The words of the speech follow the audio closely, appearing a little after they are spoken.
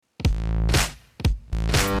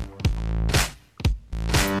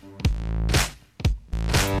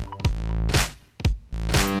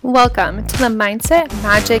Welcome to the Mindset,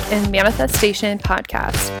 Magic, and Manifestation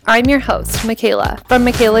podcast. I'm your host, Michaela, from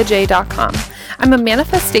MichaelaJ.com. I'm a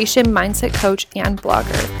manifestation mindset coach and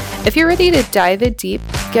blogger. If you're ready to dive in deep,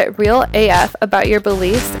 get real AF about your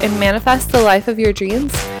beliefs, and manifest the life of your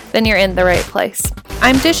dreams, then you're in the right place.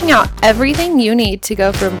 I'm dishing out everything you need to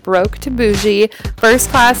go from broke to bougie, first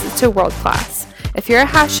class to world class. If your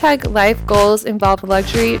 #life goals involve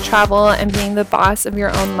luxury, travel, and being the boss of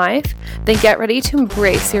your own life, then get ready to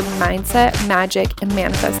embrace your mindset, magic, and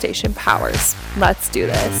manifestation powers. Let's do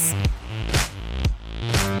this.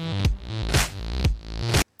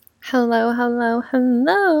 Hello, hello,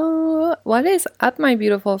 hello. What is up, my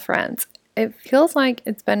beautiful friends? It feels like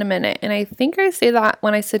it's been a minute, and I think I say that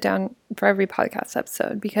when I sit down for every podcast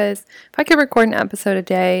episode, because if I could record an episode a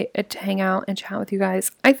day to hang out and chat with you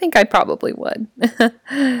guys, I think I probably would.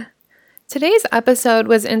 Today's episode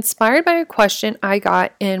was inspired by a question I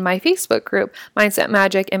got in my Facebook group, Mindset,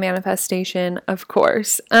 Magic, and Manifestation, of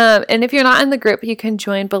course. And if you're not in the group, you can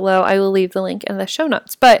join below. I will leave the link in the show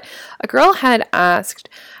notes. But a girl had asked,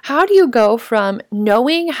 how do you go from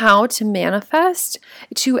knowing how to manifest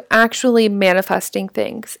to actually manifesting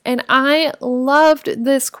things? And I loved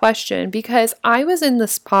this question because I was in the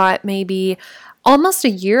spot maybe almost a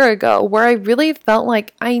year ago where I really felt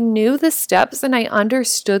like I knew the steps and I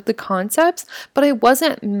understood the concepts, but I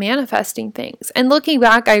wasn't manifesting things. And looking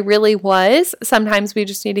back, I really was. Sometimes we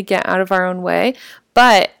just need to get out of our own way.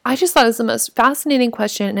 But I just thought it was the most fascinating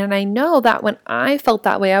question. And I know that when I felt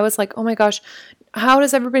that way, I was like, oh my gosh, how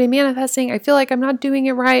does everybody manifesting? I feel like I'm not doing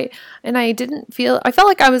it right. And I felt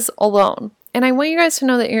like I was alone. And I want you guys to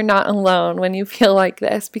know that you're not alone when you feel like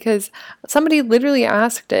this, because somebody literally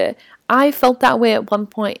asked it. I felt that way at one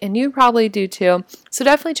point, and you probably do too. So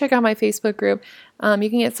definitely check out my Facebook group. You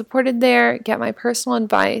can get supported there, get my personal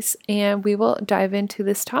advice, and we will dive into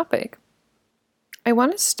this topic. I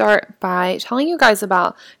want to start by telling you guys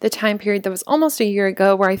about the time period that was almost a year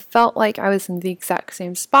ago where I felt like I was in the exact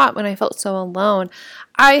same spot when I felt so alone.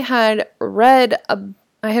 I had read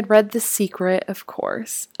The Secret, of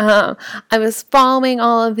course. I was following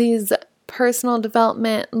all of these personal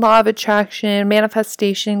development, law of attraction,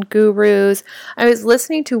 manifestation gurus. I was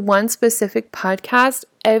listening to one specific podcast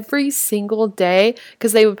every single day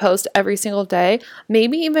because they would post every single day,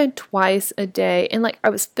 maybe even twice a day. And I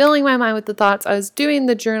was filling my mind with the thoughts. I was doing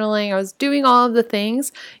the journaling. I was doing all of the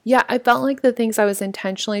things. Yeah, I felt like the things I was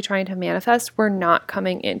intentionally trying to manifest were not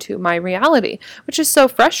coming into my reality, which is so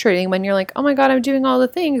frustrating when you're like, oh my God, I'm doing all the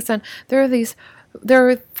things. And there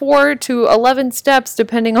are 4 to 11 steps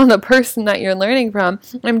depending on the person that you're learning from.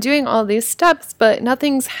 I'm doing all these steps, but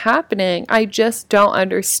nothing's happening. I just don't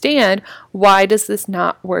understand, why does this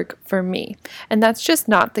not work for me? And that's just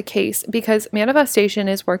not the case, because manifestation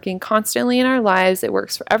is working constantly in our lives. It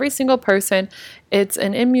works for every single person. It's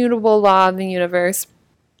an immutable law of the universe.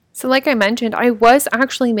 So like I mentioned, I was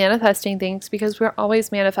actually manifesting things because we're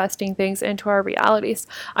always manifesting things into our realities.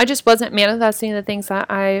 I just wasn't manifesting the things that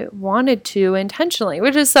I wanted to intentionally,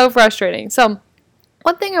 which is so frustrating. So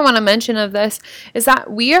one thing I want to mention of this is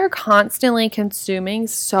that we are constantly consuming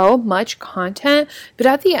so much content, but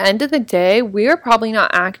at the end of the day, we are probably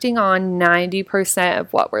not acting on 90%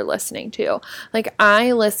 of what we're listening to.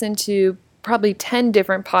 I listen to probably 10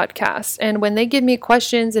 different podcasts, and when they give me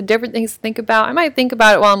questions and different things to think about, I might think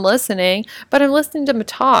about it while I'm listening, but I'm listening to them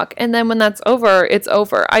talk, and then when that's over, it's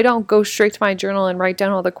over. I don't go straight to my journal and write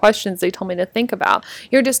down all the questions they told me to think about.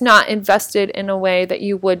 You're just not invested in a way that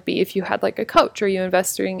you would be if you had a coach, or you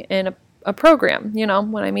investing in a program, you know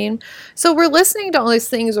what I mean? So we're listening to all these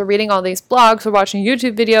things, we're reading all these blogs, we're watching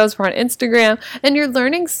YouTube videos, we're on Instagram, and you're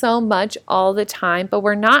learning so much all the time, but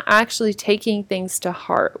we're not actually taking things to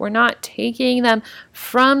heart. We're not taking them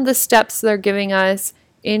from the steps they're giving us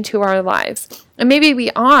into our lives. And maybe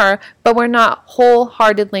we are, but we're not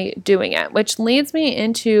wholeheartedly doing it, which leads me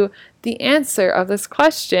into the answer of this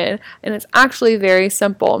question, and it's actually very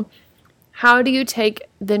simple. How do you take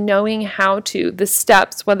the knowing how to, the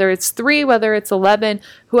steps, whether it's 3, whether it's 11,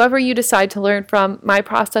 whoever you decide to learn from? My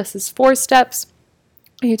process is 4 steps.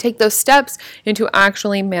 You take those steps into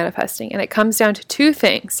actually manifesting. And it comes down to 2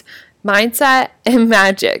 things, mindset and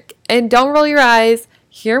magic. And don't roll your eyes.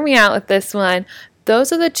 Hear me out with this one.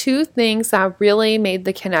 Those are the 2 things that really made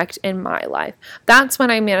the connect in my life. That's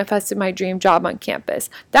when I manifested my dream job on campus.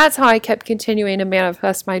 That's how I kept continuing to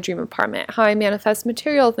manifest my dream apartment, how I manifest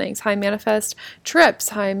material things, how I manifest trips,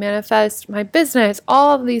 how I manifest my business.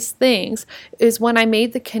 All of these things is when I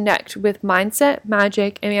made the connect with mindset,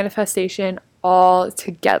 magic, and manifestation all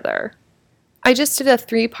together. I just did a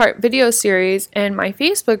 3-part video series in my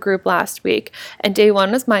Facebook group last week, and day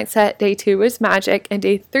 1 was mindset, day 2 was magic, and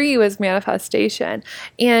day 3 was manifestation.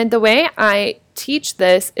 And the way I teach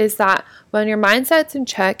this is that when your mindset's in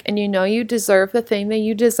check and you know you deserve the thing that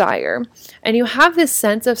you desire, and you have this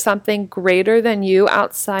sense of something greater than you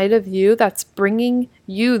outside of you that's bringing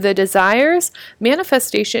you the desires,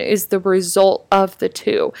 manifestation is the result of the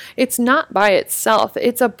two. It's not by itself.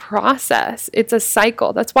 It's a process. It's a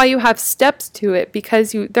cycle. That's why you have steps to it,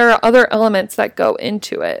 because there are other elements that go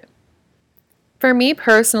into it. For me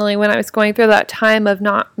personally, when I was going through that time of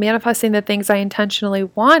not manifesting the things I intentionally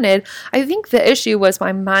wanted, I think the issue was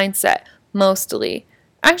my mindset mostly.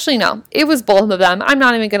 Actually, no, it was both of them. I'm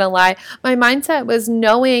not even going to lie. My mindset was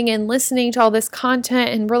knowing and listening to all this content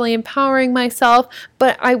and really empowering myself,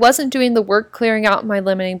 but I wasn't doing the work clearing out my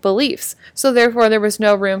limiting beliefs. So therefore, there was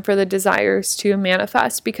no room for the desires to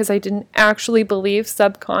manifest because I didn't actually believe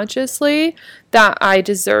subconsciously that I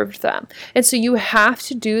deserved them. And so you have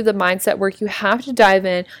to do the mindset work. You have to dive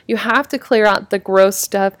in. You have to clear out the gross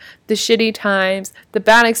stuff, the shitty times, the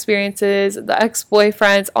bad experiences, the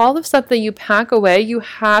ex-boyfriends, all the stuff that you pack away. You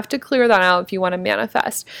have to clear that out if you want to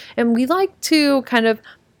manifest. And we like to kind of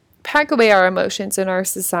pack away our emotions in our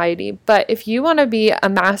society. But if you want to be a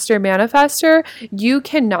master manifester, you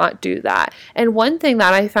cannot do that. And one thing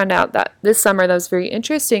that I found out that this summer that was very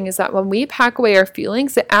interesting is that when we pack away our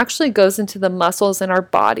feelings, it actually goes into the muscles in our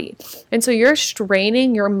body. And so you're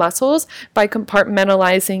straining your muscles by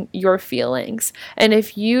compartmentalizing your feelings. And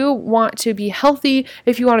if you want to be healthy,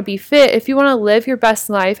 if you want to be fit, if you want to live your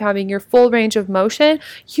best life, having your full range of motion,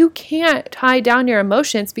 you can't tie down your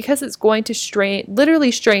emotions because it's going to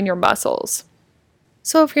literally strain your muscles.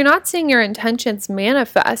 So if you're not seeing your intentions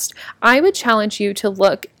manifest, I would challenge you to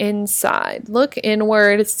look inside, look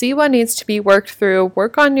inward, see what needs to be worked through,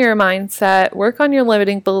 work on your mindset, work on your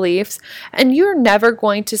limiting beliefs, and you're never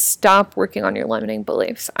going to stop working on your limiting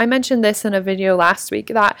beliefs. I mentioned this in a video last week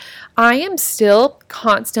that I am still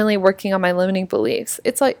constantly working on my limiting beliefs.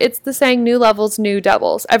 It's the saying, new levels, new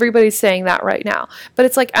devils. Everybody's saying that right now. But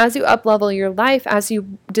it's like as you up level your life, as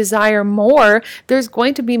you desire more, there's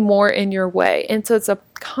going to be more in your way. And so it's a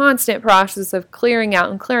constant process of clearing out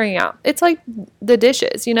and clearing out. It's like the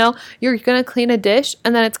dishes, you're going to clean a dish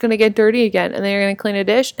and then it's going to get dirty again, and then you're going to clean a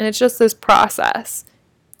dish, and it's just this process.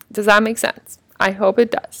 Does that make sense? I hope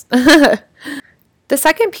it does. The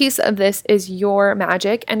second piece of this is your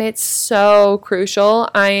magic, and it's so crucial.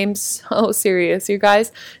 I'm so serious, you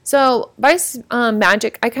guys. So by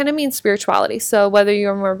magic, I kind of mean spirituality. So whether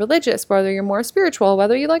you're more religious, whether you're more spiritual,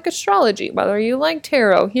 whether you like astrology, whether you like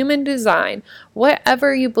tarot, human design,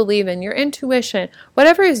 whatever you believe in, your intuition,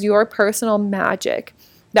 whatever is your personal magic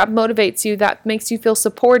that motivates you, that makes you feel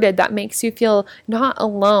supported, that makes you feel not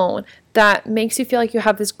alone, that makes you feel like you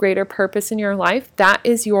have this greater purpose in your life, that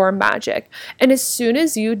is your magic. And as soon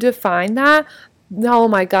as you define that, oh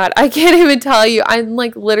my God, I can't even tell you. I'm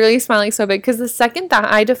like literally smiling so big because the second that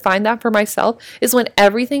I defined that for myself is when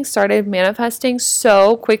everything started manifesting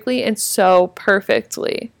so quickly and so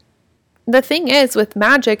perfectly. The thing is with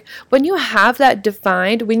magic, when you have that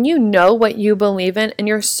defined, when you know what you believe in and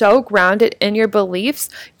you're so grounded in your beliefs,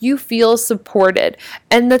 you feel supported.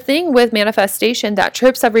 And the thing with manifestation that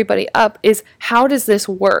trips everybody up is, how does this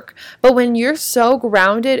work? But when you're so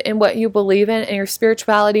grounded in what you believe in and your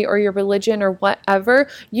spirituality or your religion or whatever,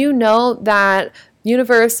 you know that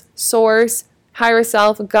universe, source, higher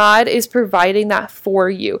self, God is providing that for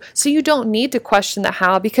you. So you don't need to question the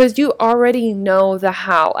how because you already know the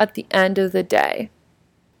how at the end of the day.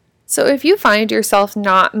 So if you find yourself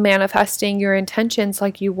not manifesting your intentions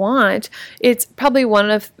like you want, it's probably one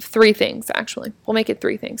of 3 things, actually. We'll make it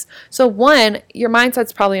 3 things. So 1, your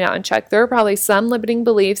mindset's probably not in check. There are probably some limiting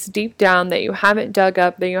beliefs deep down that you haven't dug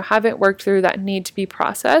up, that you haven't worked through, that need to be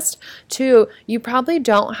processed. 2, you probably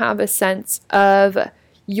don't have a sense of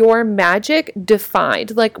your magic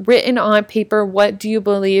defined, like written on paper. What do you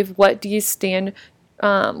believe? What do you stand?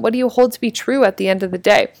 What do you hold to be true at the end of the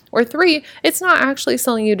day? Or 3, it's not actually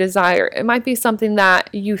something you desire. It might be something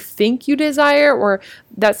that you think you desire or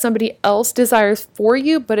that somebody else desires for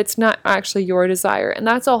you, but it's not actually your desire. And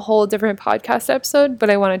that's a whole different podcast episode, but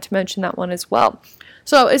I wanted to mention that one as well.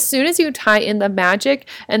 So as soon as you tie in the magic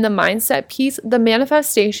and the mindset piece, the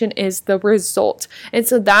manifestation is the result. And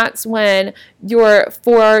so that's when your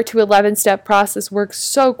 4 to 11 step process works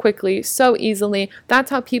so quickly, so easily. That's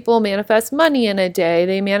how people manifest money in a day.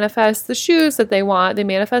 They manifest the shoes that they want. They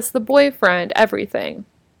manifest the boyfriend, everything.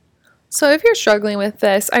 So if you're struggling with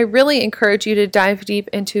this, I really encourage you to dive deep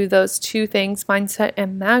into those two things, mindset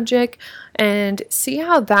and magic, and see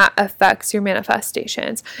how that affects your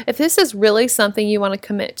manifestations. If this is really something you want to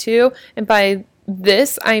commit to, and by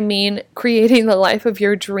this I mean creating the life of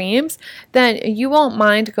your dreams, then you won't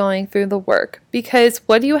mind going through the work, because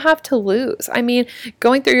what do you have to lose? I mean,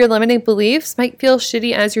 going through your limiting beliefs might feel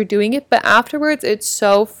shitty as you're doing it, but afterwards it's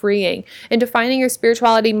so freeing. And defining your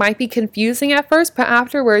spirituality might be confusing at first, but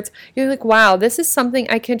afterwards you're like, wow, this is something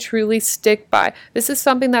I can truly stick by. This is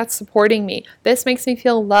something that's supporting me. This makes me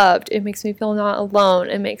feel loved. It makes me feel not alone.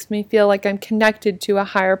 It makes me feel like I'm connected to a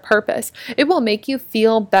higher purpose. It will make you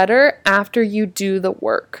feel better after you do the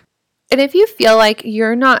work. And if you feel like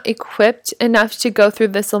you're not equipped enough to go through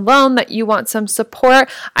this alone, that you want some support,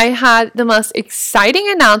 I had the most exciting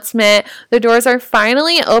announcement. The doors are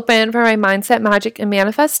finally open for my Mindset, Magic, and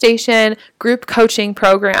Manifestation group coaching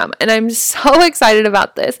program. And I'm so excited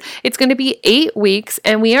about this. It's going to be 8 weeks,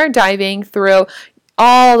 and we are diving through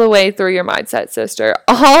all the way through your mindset, sister,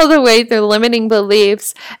 all the way through limiting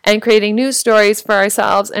beliefs and creating new stories for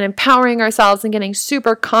ourselves and empowering ourselves and getting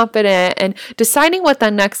super confident and deciding what the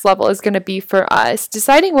next level is going to be for us,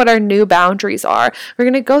 deciding what our new boundaries are. We're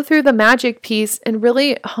going to go through the magic piece and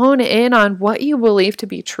really hone in on what you believe to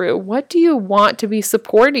be true. What do you want to be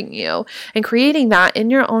supporting you, and creating that in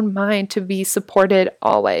your own mind to be supported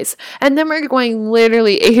always. And then we're going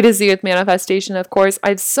literally A to Z with manifestation. Of course, I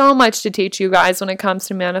have so much to teach you guys when it comes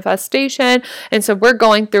to manifestation, and so we're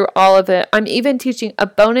going through all of it. I'm even teaching a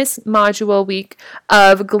bonus module week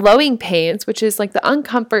of glowing pains, which is like the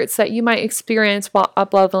uncomforts that you might experience while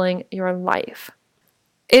up-leveling your life.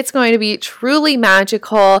 It's going to be truly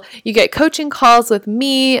magical. You get coaching calls with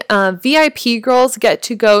me. VIP girls get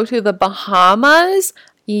to go to the Bahamas.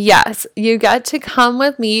 Yes, you get to come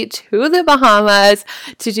with me to the Bahamas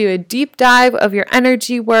to do a deep dive of your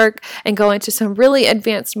energy work and go into some really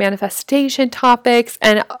advanced manifestation topics.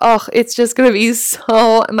 And it's just going to be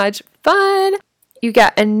so much fun. You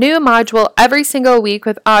get a new module every single week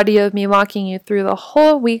with audio of me walking you through the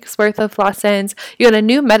whole week's worth of lessons. You get a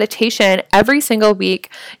new meditation every single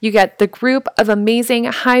week. You get the group of amazing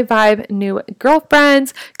high vibe new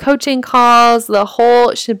girlfriends, coaching calls, the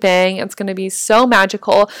whole shebang. It's going to be so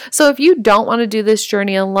magical. So if you don't want to do this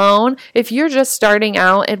journey alone, if you're just starting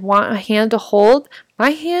out and want a hand to hold,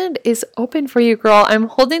 my hand is open for you, girl. I'm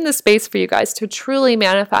holding the space for you guys to truly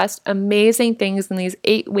manifest amazing things in these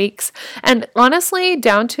 8 weeks. And honestly,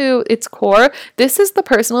 down to its core, this is the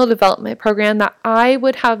personal development program that I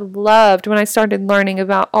would have loved when I started learning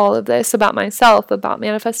about all of this, about myself, about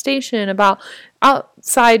manifestation, about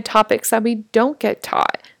outside topics that we don't get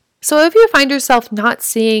taught. So if you find yourself not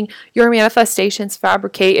seeing your manifestations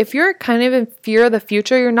fabricate, if you're kind of in fear of the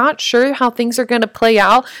future, you're not sure how things are going to play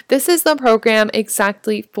out, this is the program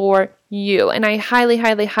exactly for you. And I highly,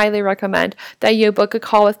 highly, highly recommend that you book a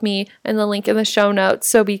call with me and the link in the show notes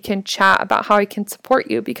so we can chat about how I can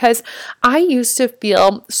support you, because I used to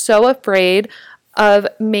feel so afraid of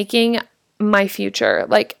making my future,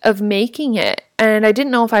 like of making it. And I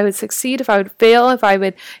didn't know if I would succeed, if I would fail, if I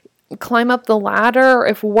would climb up the ladder, or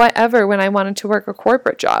if whatever, when I wanted to work a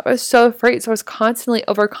corporate job. I was so afraid. So I was constantly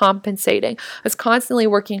overcompensating. I was constantly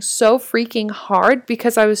working so freaking hard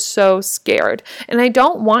because I was so scared. And I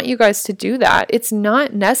don't want you guys to do that. It's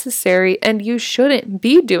not necessary, and you shouldn't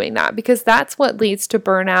be doing that, because that's what leads to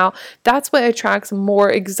burnout. That's what attracts more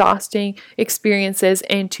exhausting experiences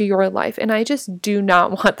into your life. And I just do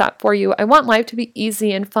not want that for you. I want life to be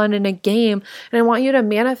easy and fun and a game. And I want you to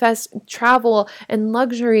manifest travel and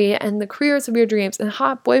luxury and the careers of your dreams and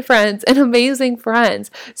hot boyfriends and amazing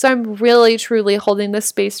friends. So I'm really, truly holding this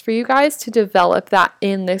space for you guys to develop that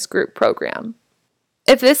in this group program.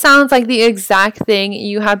 If this sounds like the exact thing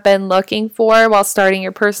you have been looking for while starting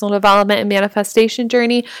your personal development and manifestation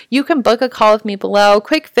journey, you can book a call with me below.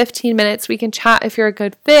 Quick 15 minutes. We can chat if you're a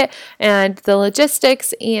good fit and the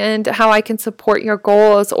logistics and how I can support your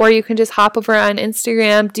goals. Or you can just hop over on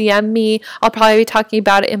Instagram, DM me. I'll probably be talking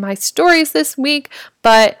about it in my stories this week.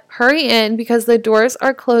 But hurry in, because the doors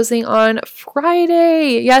are closing on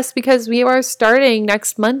Friday. Yes, because we are starting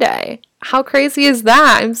next Monday. How crazy is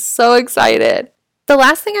that? I'm so excited. The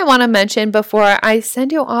last thing I want to mention before I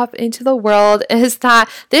send you off into the world is that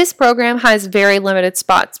this program has very limited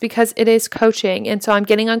spots because it is coaching. And so I'm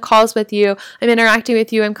getting on calls with you. I'm interacting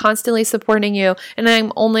with you. I'm constantly supporting you. And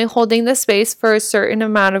I'm only holding the space for a certain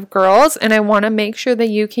amount of girls. And I want to make sure that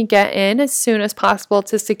you can get in as soon as possible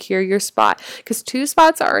to secure your spot, because 2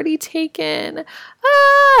 spots are already taken.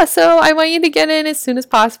 So I want you to get in as soon as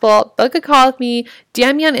possible. Book a call with me.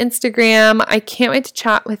 DM me on Instagram. I can't wait to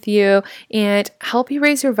chat with you and help you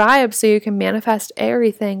raise your vibe so you can manifest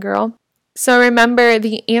everything, girl. So remember,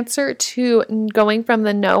 the answer to going from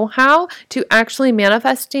the know-how to actually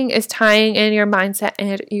manifesting is tying in your mindset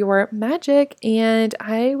and your magic. And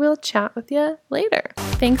I will chat with you later.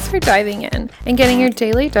 Thanks for diving in and getting your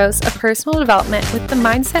daily dose of personal development with the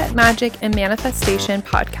Mindset, Magic, and Manifestation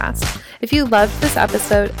podcast. If you loved this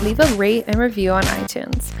episode, leave a rate and review on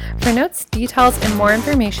iTunes. For notes, details, and more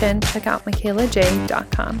information, check out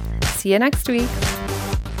michaelaj.com. See you next week.